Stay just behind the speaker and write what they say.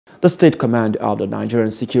The State Command of the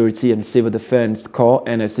Nigerian Security and Civil Defense Corps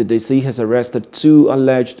 (NSCDC) has arrested 2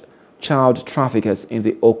 alleged child traffickers in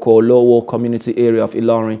the Oko-Olowo community area of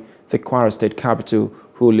Ilorin, the Kwara State capital,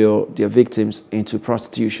 who lure their victims into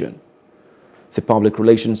prostitution. The public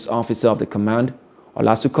relations officer of the command,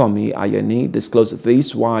 Olasukomi Ayeni, disclosed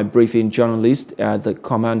this while briefing journalists at the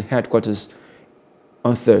command headquarters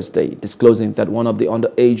on Thursday, disclosing that one of the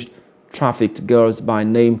underage trafficked girls by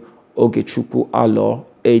name Oko-Olowo,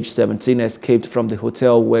 age 17, escaped from the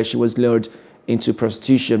hotel where she was lured into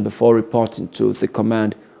prostitution before reporting to the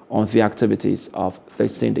command on the activities of the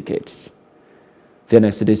syndicates. The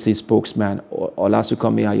NSCDC spokesman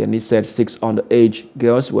Olasukomi Ayeni said 6 underage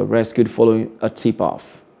girls were rescued following a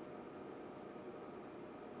tip-off.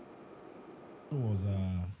 I was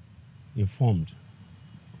informed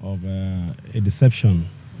of a deception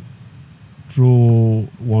through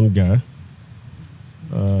one girl,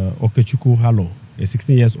 Oko-Olowo, a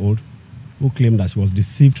 16-year-old, who claimed that she was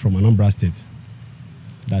deceived from Anambra State,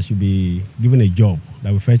 that she would be given a job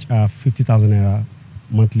that will fetch her 50,000 naira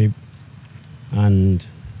monthly, and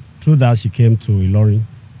through that she came to Ilorin.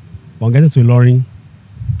 On getting to Ilorin,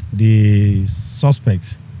 the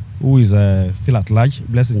suspect, who is still at large,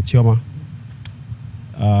 Blessing Chioma,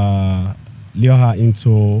 lure her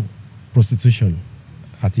into prostitution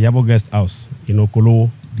at Yabo Guest House in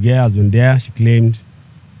Oko-Olowo. The girl has been there. She claimed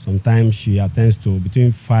sometimes she attends to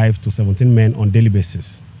between 5 to 17 men on daily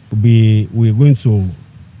basis. We're going to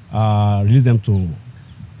release them to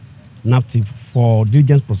NAPTIP for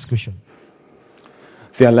diligent prosecution.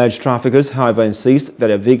 The alleged traffickers, however, insist that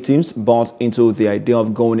their victims bought into the idea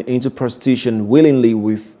of going into prostitution willingly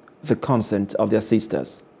with the consent of their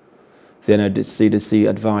sisters. The NSCDC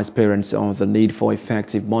advised parents on the need for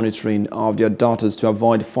effective monitoring of their daughters to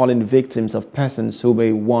avoid falling victims of persons who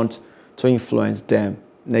may want to influence them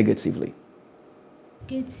negatively.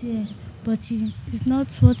 Get here, but it's not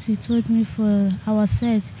what he told me for our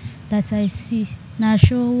side that I see. Now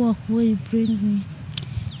show work where he bring me.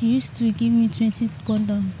 He used to give me 20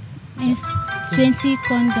 condoms. 20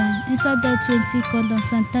 condoms. Inside that 20 condoms,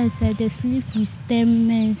 sometimes I just sleep with 10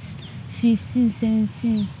 men, 15,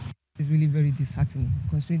 17. It's really very disheartening,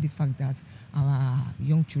 considering the fact that our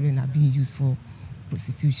young children are being used for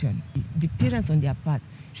prostitution. The parents on their part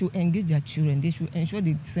should engage their children. They should ensure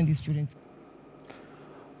they send these children to.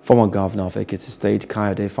 Former Governor of Ekiti State,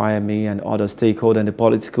 Kayode Fayemi, and other stakeholders in the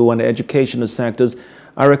political and educational sectors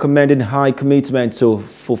are recommending high commitment to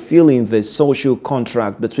fulfilling the social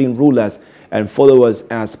contract between rulers and followers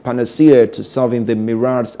as panacea to solving the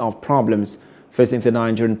myriads of problems facing the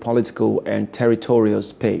Nigerian political and territorial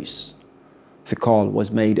space. The call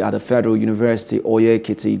was made at the Federal University,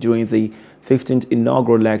 Oye-Ekiti, during the 15th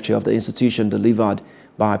inaugural lecture of the institution delivered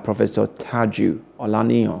by Professor Taju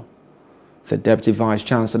Olaniyan. The Deputy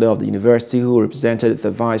Vice-Chancellor of the university, who represented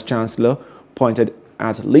the Vice-Chancellor, pointed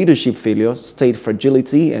at leadership failure, state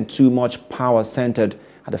fragility, and too much power centered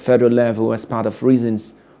at the federal level as part of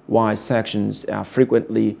reasons why sections are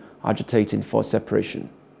frequently agitating for separation.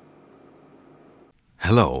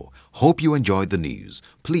 Hello, hope you enjoyed the news.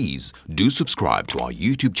 Please do subscribe to our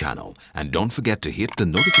YouTube channel and don't forget to hit the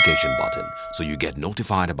notification button so you get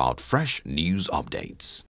notified about fresh news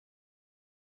updates.